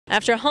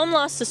After a home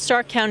loss to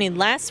Stark County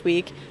last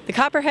week, the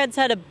Copperheads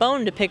had a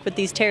bone to pick with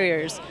these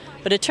Terriers,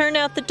 but it turned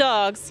out the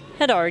dogs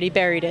had already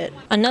buried it.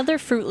 Another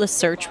fruitless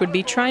search would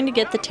be trying to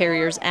get the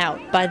Terriers out.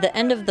 By the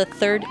end of the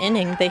third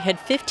inning, they had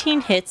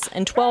 15 hits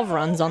and 12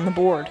 runs on the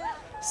board.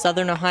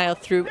 Southern Ohio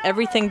threw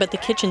everything but the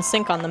kitchen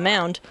sink on the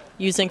mound,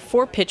 using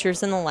 4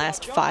 pitchers in the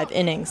last 5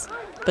 innings.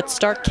 But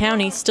Stark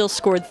County still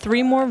scored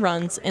 3 more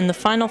runs in the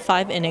final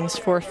 5 innings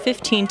for a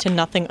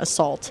 15-0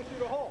 assault.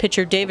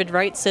 Pitcher David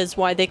Wright says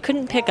why they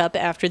couldn't pick up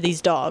after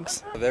these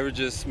dogs. They were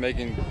just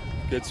making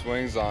good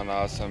swings on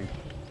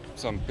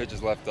some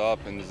pitches left up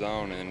in the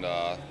zone, and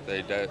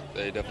they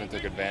definitely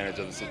took advantage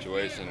of the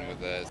situation with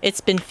that.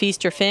 It's been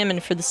feast or famine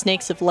for the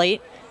Snakes of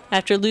late.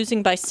 After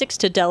losing by 6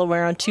 to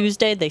Delaware on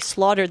Tuesday, they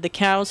slaughtered the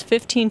Cows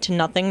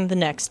 15-0 the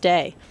next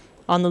day.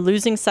 On the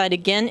losing side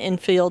again,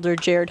 infielder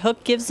Jared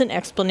Hook gives an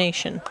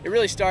explanation. It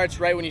really starts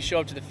right when you show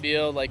up to the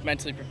field, like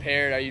mentally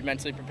prepared. Are you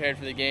mentally prepared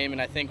for the game?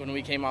 And I think when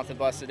we came off the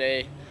bus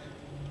today,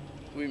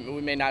 we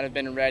may not have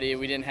been ready.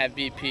 We didn't have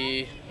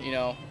BP. You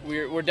know,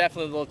 we're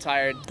definitely a little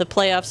tired. The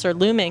playoffs are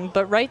looming,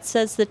 but Wright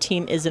says the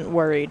team isn't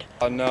worried.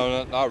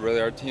 No, not really.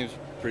 Our team's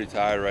pretty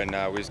tired right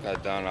now. We just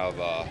got done out of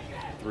a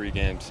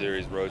 3-game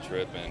series road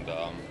trip, and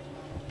I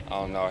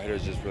don't know.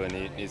 Hitters just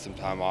really need some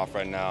time off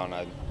right now, and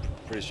I'm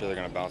pretty sure they're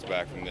going to bounce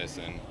back from this,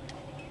 and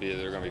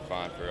they're going to be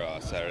fine for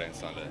Saturday and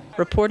Sunday.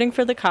 Reporting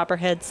for the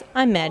Copperheads,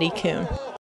 I'm Maddie Kuhn.